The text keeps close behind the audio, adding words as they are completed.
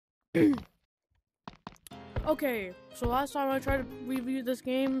Okay, so last time I tried to review this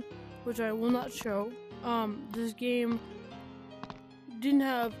game, which I will not show, this game didn't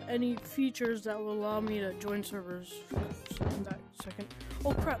have any features that will allow me to join servers. In that second.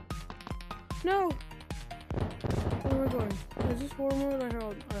 Oh crap! No! Where am I going? Is this horror mode?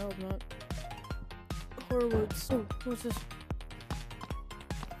 I hope not. Horror mode. Oh, what's this?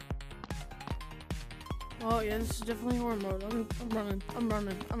 Oh yeah, this is definitely horror mode. I'm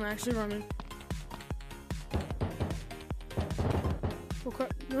running. I'm actually running. Oh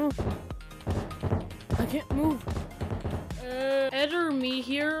crap, no. I can't move. Eder me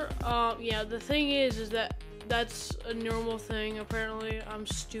here, yeah, the thing is that that's a normal thing, apparently. I'm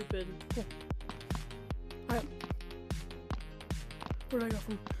stupid. Yeah. Alright. Where'd I go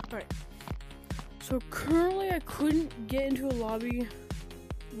from? Alright. So currently I couldn't get into a lobby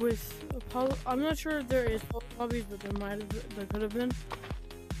with a I'm not sure if there is lobbies, but there could have been.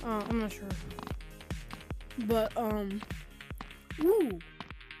 I'm not sure. But, ooh.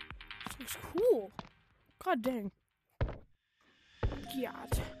 This looks cool. God dang.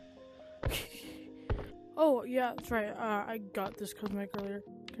 God. Oh, yeah, that's right. I got this cosmetic earlier.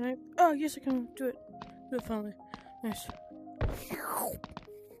 Can I? Oh, yes, I can do it. Do it finally. Nice.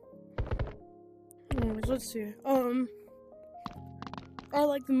 Anyways, let's see. I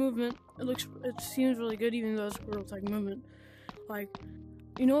like the movement. It seems really good, even though it's a squirrel type movement. Like,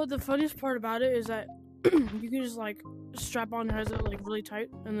 you know what the funniest part about it is that you can just like strap on your headset like really tight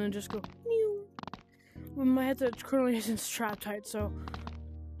and then just go meow. Well, my headset currently isn't strapped tight, so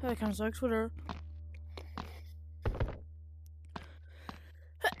that kind of sucks. Whatever.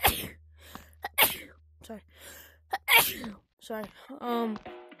 Sorry. Sorry. Oh,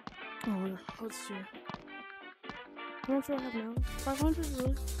 let's see. How much do I have now? 500,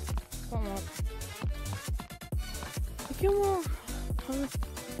 really? Not a lot. I get more.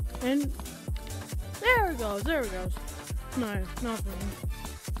 And there it goes. There it goes. No, nothing.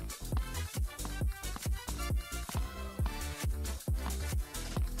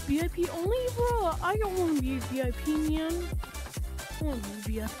 VIP only, bro. I don't want to be VIP, man. I want to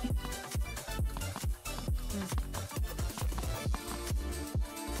be VIP.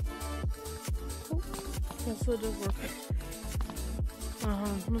 Oh, yeah, so it does work.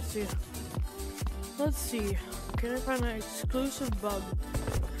 Let's see. Can I find an exclusive bug?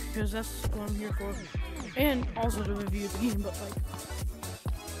 Because that's what I'm here for. And also to review the game, but like,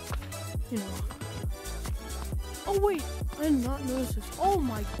 you know. Oh wait, I did not notice this. Oh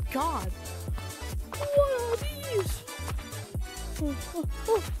my god. What are these?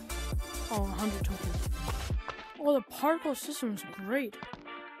 Oh, 100 tokens. Oh, the particle system is great.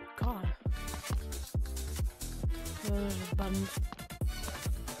 God. There's buttons.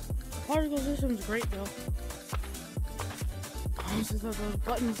 The particle system's great though. I honestly thought those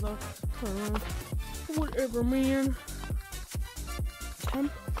buttons though. Whatever, man.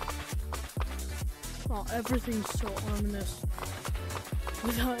 Temp. Oh, everything's so ominous.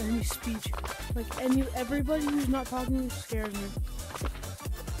 Without any speech. Like everybody who's not talking scares me.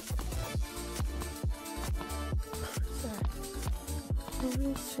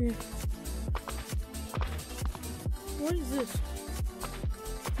 Let's see. What is this?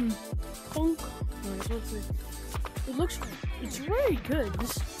 Funk. Right, let's see. It looks. It's very good.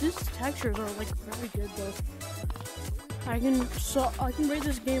 This textures are like very good though. I can rate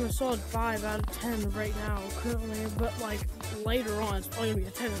this game a solid 5 out of 10 right now currently, but like later on it's probably gonna be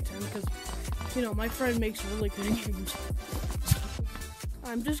a 10 out of 10 because you know my friend makes really good games.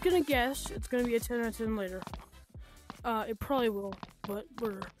 I'm just gonna guess it's gonna be a 10 out of 10 later. It probably will, but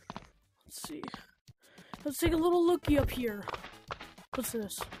let's see. Let's take a little looky up here. What's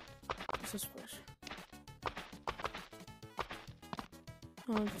this? What's this place?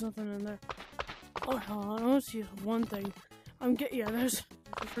 Oh, there's nothing in there. Oh, I want to see one thing. Yeah, there's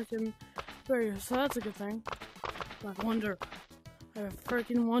a freaking barrier, so that's a good thing. I wonder. I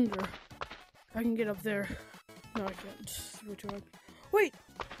freaking wonder if I can get up there. No, I can't. It's way too hard. Wait!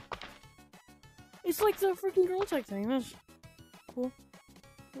 It's like the freaking girl tag thing. That's cool.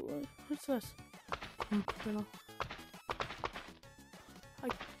 What's this? You know.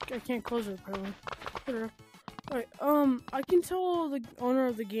 I can't close it apparently. Whatever. Alright, I can tell the owner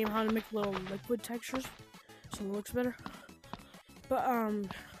of the game how to make little liquid textures so it looks better. But,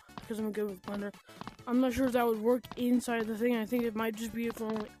 because I'm good with Blender. I'm not sure if that would work inside the thing. I think it might just be for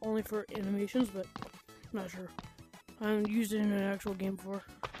only for animations, but I'm not sure. I haven't used it in an actual game before.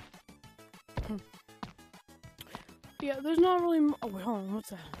 Yeah, there's not really. Oh, wait, hold on.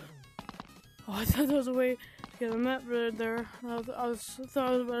 What's that? Oh, I thought there was a way to get a map right there. I thought I was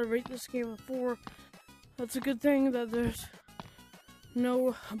about to rate this game a 4. That's a good thing that there's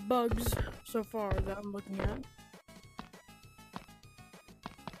no bugs so far that I'm looking at.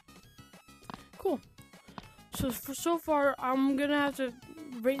 Cool. So far, I'm gonna have to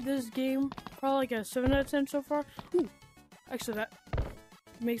rate this game probably like a 7 out of 10 so far. Ooh, actually that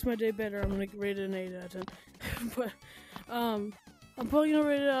makes my day better. I'm gonna rate it an 8 out of 10. But I'm probably gonna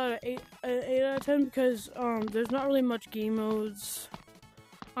rate it out of 8 out of 10 because there's not really much game modes.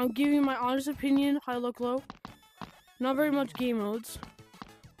 I'm giving you my honest opinion, high, low, low. Not very much game modes,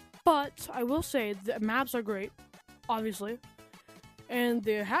 but I will say the maps are great, obviously, and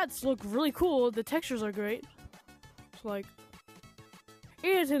the hats look really cool. The textures are great. It's like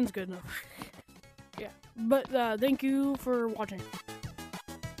 8 out of 10 is good enough. Yeah, but thank you for watching.